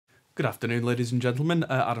Good afternoon, ladies and gentlemen.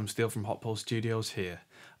 Adam Steele from Hotpole Studios here.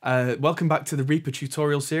 Welcome back to the Reaper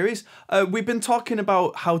tutorial series. We've been talking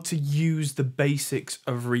about how to use the basics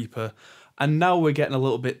of Reaper, and now we're getting a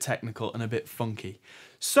little bit technical and a bit funky.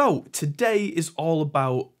 So today is all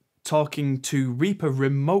about talking to Reaper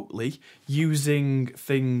remotely using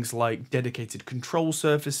things like dedicated control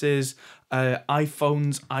surfaces,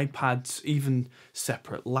 iPhones, iPads, even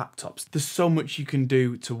separate laptops. There's so much you can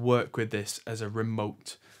do to work with this as a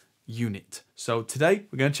remote unit. So today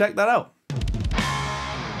we're going to check that out.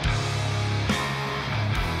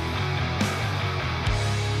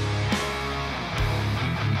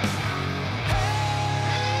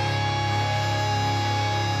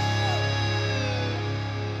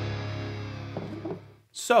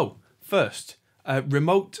 So first,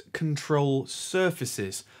 remote control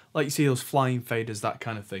surfaces, like you see those flying faders, that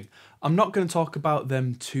kind of thing. I'm not going to talk about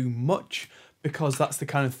them too much because that's the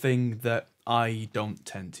kind of thing that I don't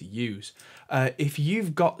tend to use. If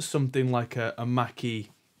you've got something like a Mackie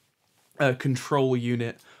control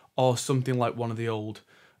unit or something like one of the old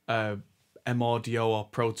M-Audio or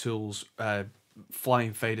Pro Tools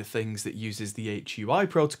flying fader things that uses the HUI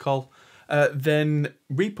protocol, then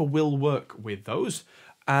Reaper will work with those.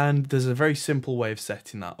 And there's a very simple way of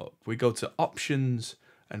setting that up. We go to Options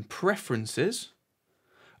and Preferences.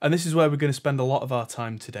 And this is where we're going to spend a lot of our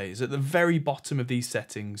time today. Is at the very bottom of these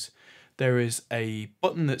settings, there is a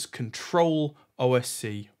button that's Control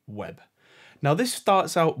OSC Web. Now this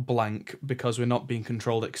starts out blank because we're not being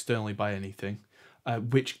controlled externally by anything,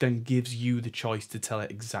 which then gives you the choice to tell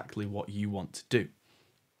it exactly what you want to do.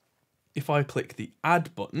 If I click the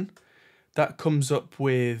Add button, that comes up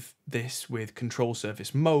with this with control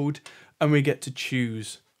surface mode, and we get to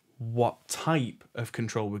choose what type of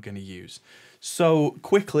control we're going to use. So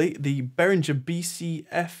quickly, the Behringer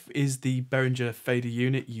BCF is the Behringer fader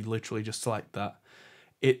unit. You literally just select that.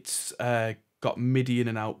 It's got MIDI in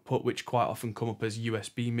and output, which quite often come up as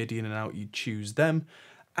USB MIDI in and out. You choose them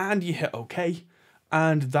and you hit OK,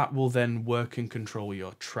 and that will then work and control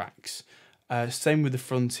your tracks. Same with the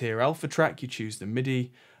Frontier Alpha track, you choose the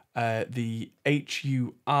MIDI. The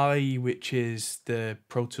HUI, which is the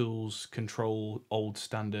Pro Tools Control old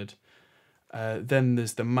standard. Then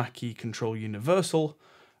there's the Mackie Control Universal,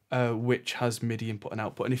 which has MIDI input and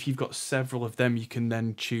output. And if you've got several of them, you can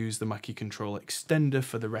then choose the Mackie Control Extender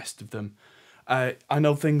for the rest of them. I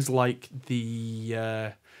know things like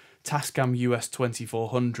the Tascam US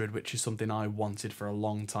 2400, which is something I wanted for a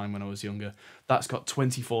long time when I was younger. That's got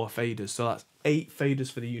 24 faders, so that's 8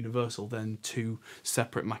 faders for the Universal, then 2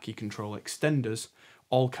 separate Mackie Control Extenders,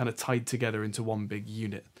 all kind of tied together into one big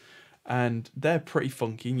unit. And they're pretty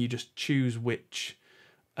funky, and you just choose which,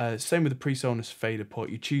 same with the PreSonus fader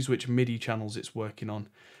port, you choose which MIDI channels it's working on.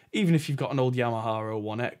 Even if you've got an old Yamaha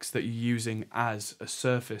 01X that you're using as a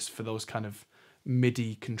surface for those kind of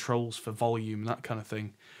MIDI controls for volume, that kind of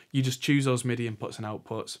thing, you just choose those MIDI inputs and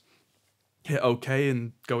outputs, hit OK,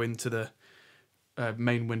 and go into the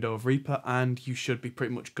main window of Reaper, and you should be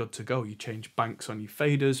pretty much good to go. You change banks on your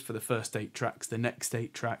faders for the first 8 tracks, the next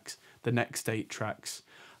 8 tracks, the next 8 tracks,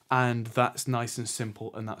 and that's nice and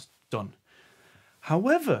simple, and that's done.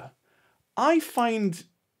 However, I think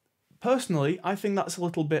that's a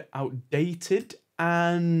little bit outdated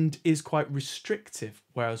and is quite restrictive,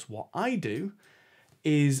 whereas what I do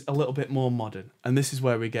is a little bit more modern, and this is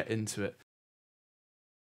where we get into it.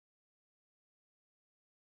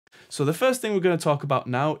 So the first thing we're going to talk about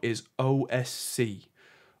now is OSC,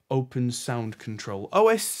 Open Sound Control.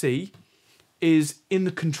 OSC is, in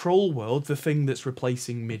the control world, the thing that's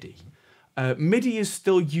replacing MIDI. MIDI is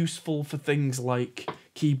still useful for things like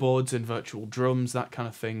keyboards and virtual drums, that kind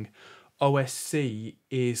of thing. OSC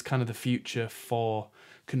is kind of the future for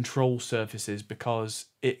control surfaces because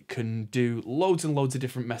it can do loads and loads of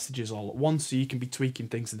different messages all at once, so you can be tweaking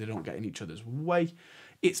things and they don't get in each other's way.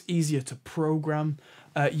 It's easier to program.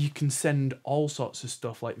 You can send all sorts of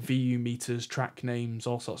stuff like VU meters, track names,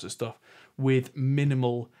 all sorts of stuff with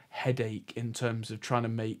minimal headache in terms of trying to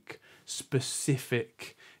make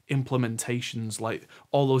specific implementations, like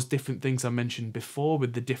all those different things I mentioned before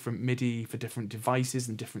with the different MIDI for different devices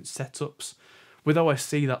and different setups. With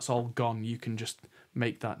OSC, that's all gone. You can just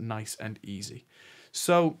make that nice and easy.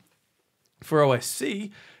 So for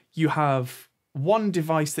OSC, you have one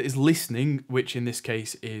device that is listening, which in this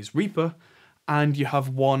case is Reaper, and you have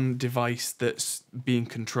one device that's being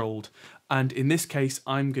controlled. And in this case,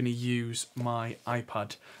 I'm going to use my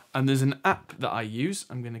iPad. And there's an app that I use.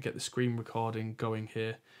 I'm going to get the screen recording going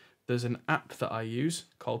here. There's an app that I use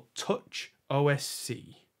called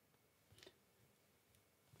TouchOSC.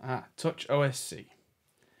 TouchOSC.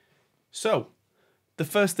 So, the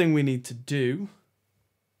first thing we need to do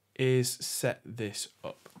is set this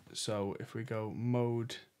up. So if we go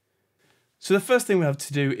mode, so the first thing we have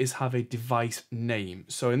to do is have a device name.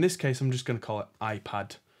 So in this case, I'm just going to call it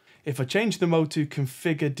iPad. If I change the mode to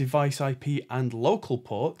configure device IP and local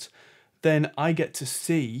port, then I get to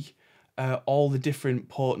see all the different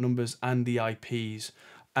port numbers and the IPs.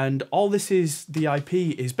 And all this is, the IP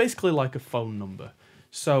is basically like a phone number.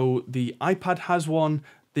 So the iPad has one,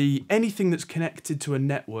 anything that's connected to a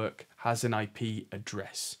network has an IP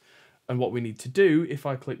address. And what we need to do, if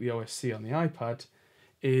I click the OSC on the iPad,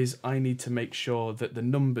 is I need to make sure that the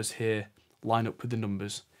numbers here line up with the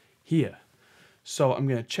numbers here. So I'm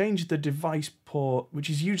going to change the device port, which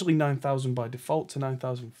is usually 9000 by default, to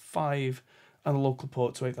 9005, and the local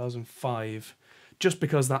port to 8005, just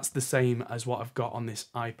because that's the same as what I've got on this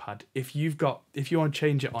iPad. If you want to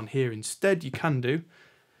change it on here instead, you can do.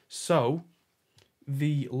 So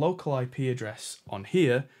the local IP address on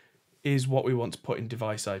here is what we want to put in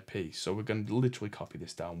device IP. So we're going to literally copy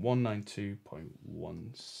this down,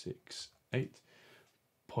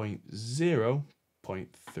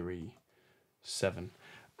 192.168.0.37.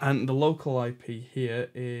 And the local IP here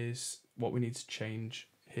is what we need to change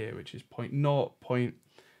here, which is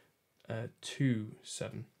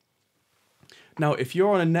 0.0.27. Now, if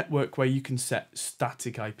you're on a network where you can set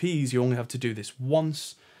static IPs, you only have to do this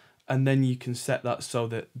once, and then you can set that so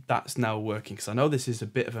that that's now working. Because I know this is a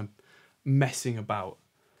bit of a messing about,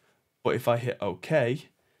 but if I hit OK,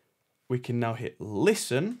 we can now hit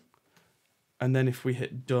listen, and then if we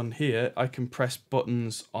hit done here, I can press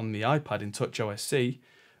buttons on the iPad in TouchOSC,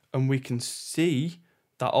 and we can see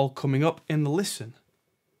that all coming up in the listen,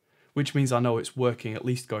 which means I know it's working, at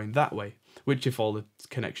least going that way, which if all the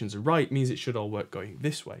connections are right means it should all work going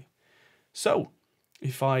this way. So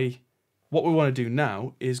what we want to do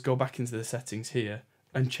now is go back into the settings here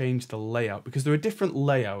and change the layout, because there are different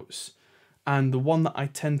layouts, and the one that I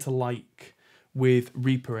tend to like with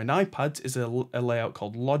Reaper and iPads is a layout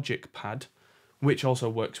called Logic Pad, which also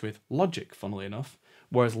works with Logic, funnily enough,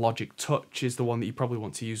 whereas Logic Touch is the one that you probably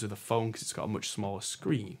want to use with a phone because it's got a much smaller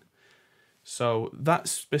screen. So that's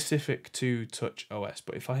specific to TouchOS.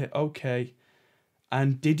 But if I hit OK,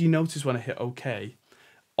 and did you notice when I hit OK,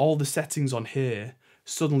 all the settings on here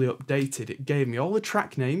suddenly updated. It gave me all the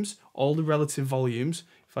track names, all the relative volumes.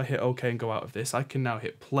 If I hit OK and go out of this, I can now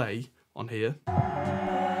hit play on here.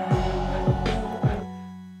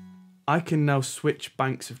 I can now switch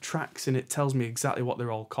banks of tracks, and it tells me exactly what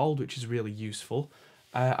they're all called, which is really useful.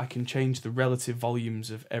 I can change the relative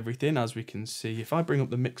volumes of everything, as we can see. If I bring up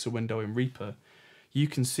the mixer window in Reaper, you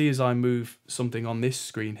can see as I move something on this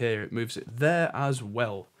screen here, it moves it there as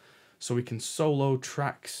well. So we can solo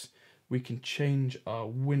tracks, we can change our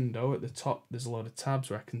window at the top. There's a lot of tabs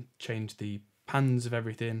where I can change the pans of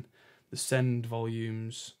everything, the send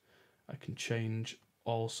volumes. I can change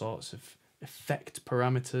all sorts of effect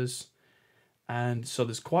parameters. And so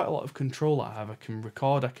there's quite a lot of control I have. I can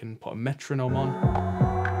record, I can put a metronome on,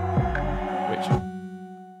 which,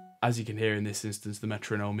 as you can hear in this instance, the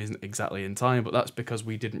metronome isn't exactly in time, but that's because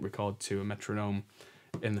we didn't record to a metronome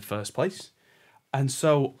in the first place. And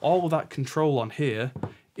so all of that control on here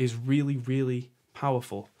is really, really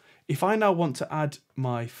powerful. If I now want to add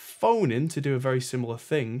my phone in to do a very similar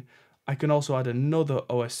thing, I can also add another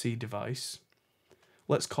OSC device.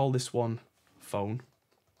 Let's call this one phone.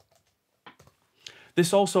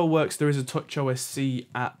 This also works, there is a TouchOSC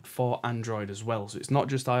app for Android as well, so it's not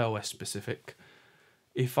just iOS specific.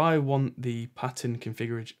 If I want the pattern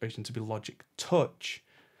configuration to be Logic Touch,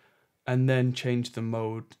 and then change the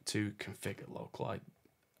mode to configure local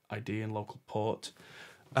ID and local port,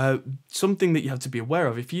 something that you have to be aware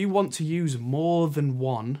of, if you want to use more than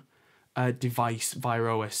one device via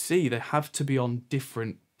OSC, they have to be on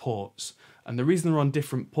different ports. And the reason they're on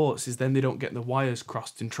different ports is then they don't get the wires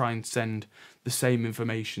crossed and try and send the same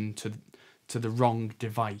information to the wrong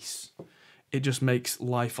device. It just makes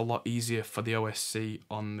life a lot easier for the OSC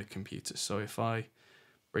on the computer. So if I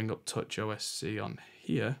bring up TouchOSC on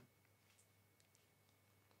here,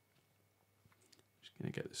 just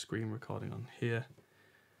going to get the screen recording on here.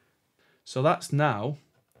 So that's now,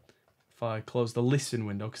 if I close the listen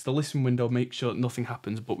window, because the listen window makes sure that nothing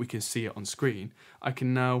happens but we can see it on screen, I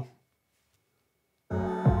can now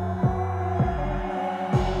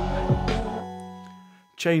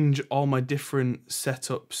change all my different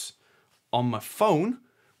setups on my phone,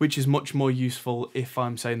 which is much more useful if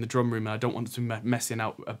I'm, say, in the drum room and I don't want to be messing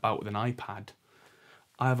about with an iPad.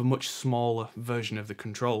 I have a much smaller version of the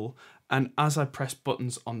control, and as I press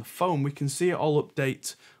buttons on the phone, we can see it all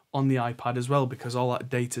update on the iPad as well, because all that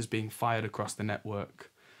data is being fired across the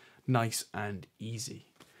network. Nice and easy.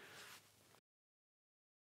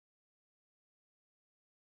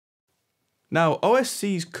 Now,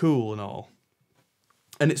 OSC is cool and all,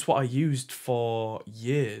 and it's what I used for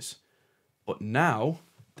years. But now,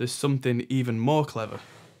 there's something even more clever.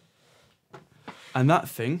 And that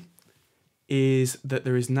thing is that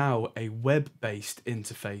there is now a web-based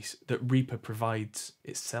interface that Reaper provides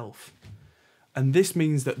itself. And this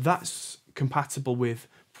means that that's compatible with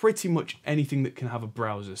pretty much anything that can have a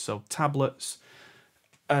browser. So tablets,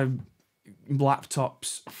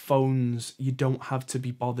 laptops, phones, you don't have to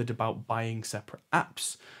be bothered about buying separate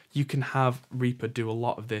apps. You can have Reaper do a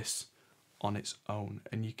lot of this on its own,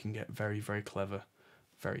 and you can get very, very clever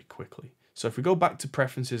very quickly. So if we go back to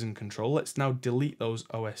preferences and control, let's now delete those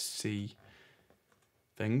OSC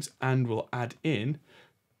things, and we'll add in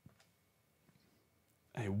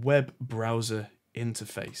a web browser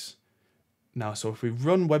interface. Now, so if we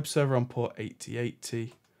run web server on port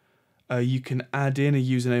 8080, you can add in a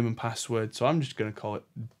username and password. So I'm just going to call it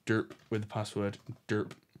derp with the password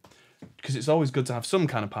derp, because it's always good to have some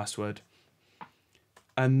kind of password.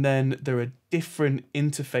 And then there are different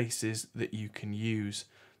interfaces that you can use.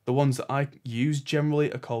 The ones that I use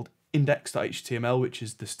generally are called index.html, which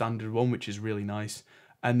is the standard one, which is really nice.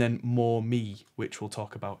 And then more me, which we'll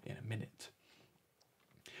talk about in a minute.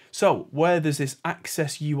 So where there's this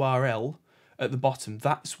access URL at the bottom,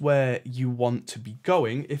 that's where you want to be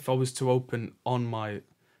going. If I was to open on my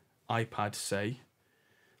iPad, say,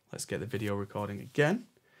 let's get the video recording again.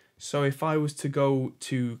 So if I was to go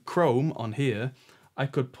to Chrome on here, I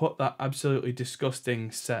could put that absolutely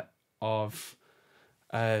disgusting set of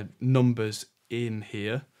numbers in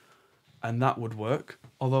here, and that would work.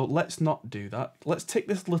 Although let's not do that. Let's take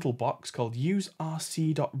this little box called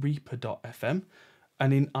userc.reaper.fm,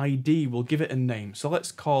 and in ID we'll give it a name. So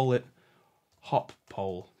let's call it Hop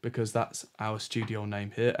Pole, because that's our studio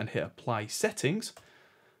name here, and hit apply settings.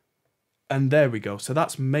 And there we go. So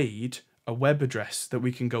that's made a web address that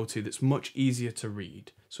we can go to that's much easier to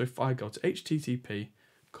read. So if I go to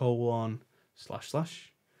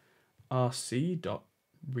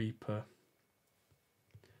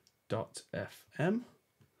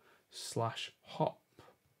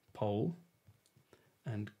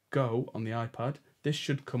and go on the iPad, this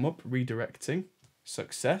should come up redirecting.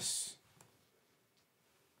 Success.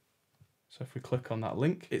 So if we click on that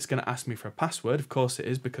link, it's going to ask me for a password. Of course it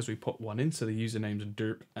is, because we put one in. So the username's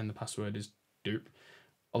derp and the password is derp.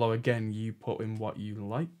 Although again, you put in what you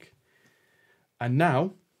like. And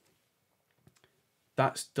now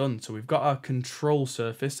that's done. So we've got our control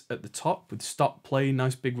surface at the top with stop, play,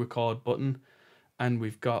 nice big record button. And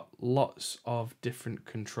we've got lots of different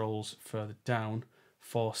controls further down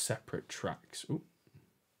for separate tracks. Ooh.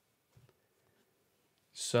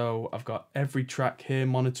 So I've got every track here,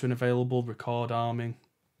 monitoring available, record arming.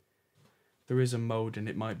 There is a mode, and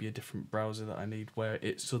it might be a different browser that I need, where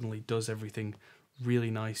it suddenly does everything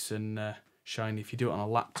really nice and shiny. If you do it on a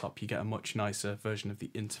laptop, you get a much nicer version of the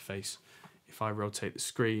interface. If I rotate the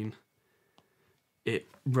screen, it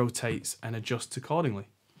rotates and adjusts accordingly.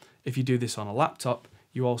 If you do this on a laptop,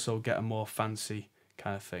 you also get a more fancy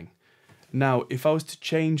kind of thing. Now, if I was to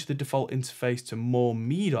change the default interface to more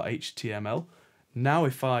me.html, now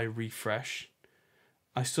if I refresh,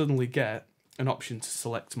 I suddenly get an option to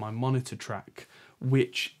select my monitor track,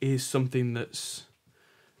 which is something that's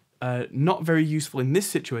not very useful in this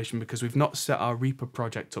situation because we've not set our Reaper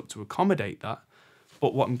project up to accommodate that.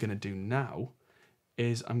 But what I'm going to do now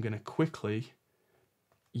is I'm going to quickly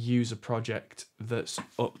use a project that's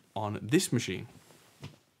up on this machine.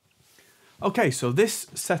 Okay, so this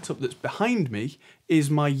setup that's behind me is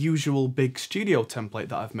my usual big studio template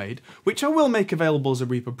that I've made, which I will make available as a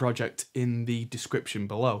Reaper project in the description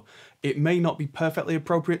below. It may not be perfectly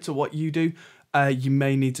appropriate to what you do. You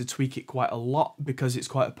may need to tweak it quite a lot because it's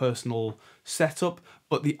quite a personal setup,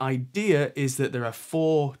 but the idea is that there are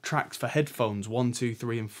 4 tracks for headphones, 1, 2,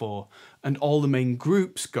 3, and 4, and all the main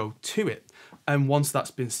groups go to it. And once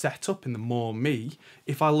that's been set up in the More Me,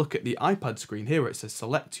 if I look at the iPad screen here where it says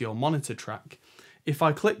select your monitor track, if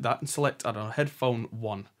I click that and select, I don't know, headphone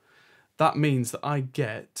 1, that means that I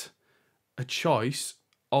get a choice,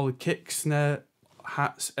 all the kick, snare,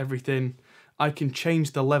 hats, everything. I can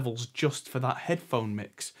change the levels just for that headphone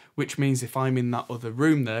mix, which means if I'm in that other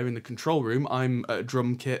room there, in the control room, I'm at a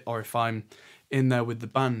drum kit, or if I'm in there with the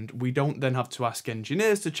band, we don't then have to ask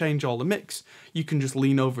engineers to change all the mix. You can just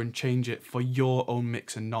lean over and change it for your own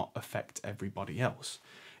mix and not affect everybody else.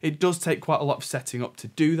 It does take quite a lot of setting up to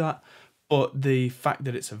do that, but the fact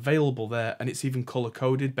that it's available there and it's even color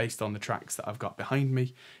coded based on the tracks that I've got behind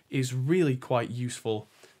me is really quite useful.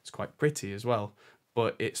 It's quite pretty as well,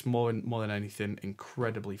 but it's more than anything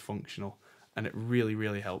incredibly functional, and it really,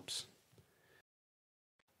 really helps.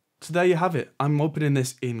 So there you have it. I'm opening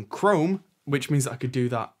this in Chrome, which means that I could do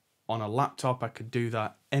that on a laptop. I could do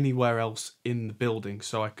that anywhere else in the building.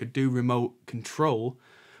 So I could do remote control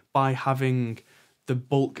by having the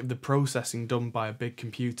bulk of the processing done by a big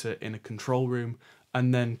computer in a control room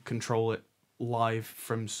and then control it live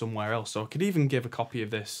from somewhere else. So I could even give a copy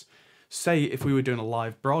of this. Say if we were doing a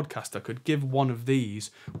live broadcast, I could give one of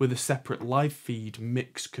these with a separate live feed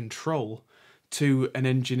mix control to an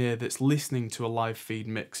engineer that's listening to a live feed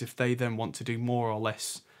mix if they then want to do more or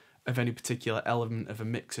less of any particular element of a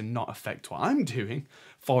mix and not affect what I'm doing,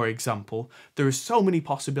 for example. There are so many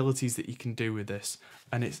possibilities that you can do with this,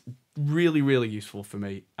 and it's really, really useful for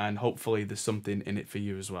me, and hopefully there's something in it for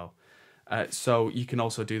you as well. So you can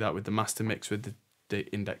also do that with the master mix with the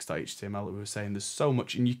index.html that we were saying. There's so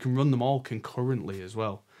much, and you can run them all concurrently as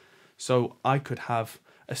well. So I could have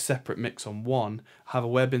a separate mix on one, have a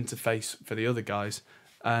web interface for the other guys,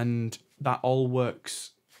 and that all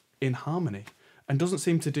works in harmony. And doesn't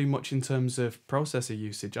seem to do much in terms of processor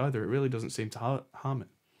usage either. It really doesn't seem to harm it.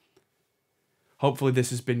 Hopefully this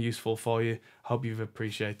has been useful for you. Hope you've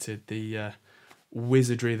appreciated the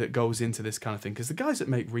wizardry that goes into this kind of thing, because the guys that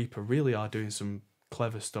make Reaper really are doing some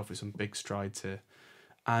clever stuff with some big strides here.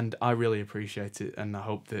 And I really appreciate it, and I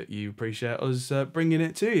hope that you appreciate us bringing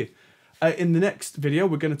it to you. In the next video,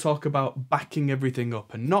 we're going to talk about backing everything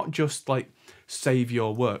up, and not just like save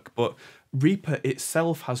your work, but Reaper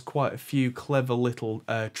itself has quite a few clever little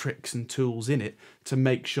tricks and tools in it to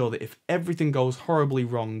make sure that if everything goes horribly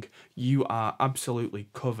wrong, you are absolutely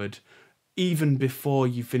covered even before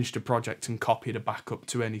you finished a project and copied a backup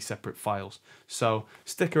to any separate files. So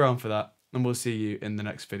stick around for that, and we'll see you in the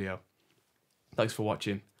next video. Thanks for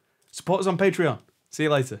watching. Support us on Patreon. See you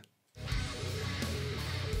later.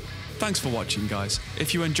 Thanks for watching, guys.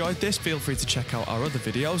 If you enjoyed this, feel free to check out our other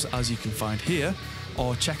videos, as you can find here,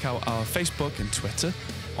 or check out our Facebook and Twitter,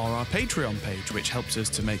 or our Patreon page, which helps us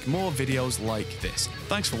to make more videos like this.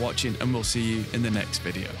 Thanks for watching, and we'll see you in the next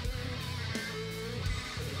video.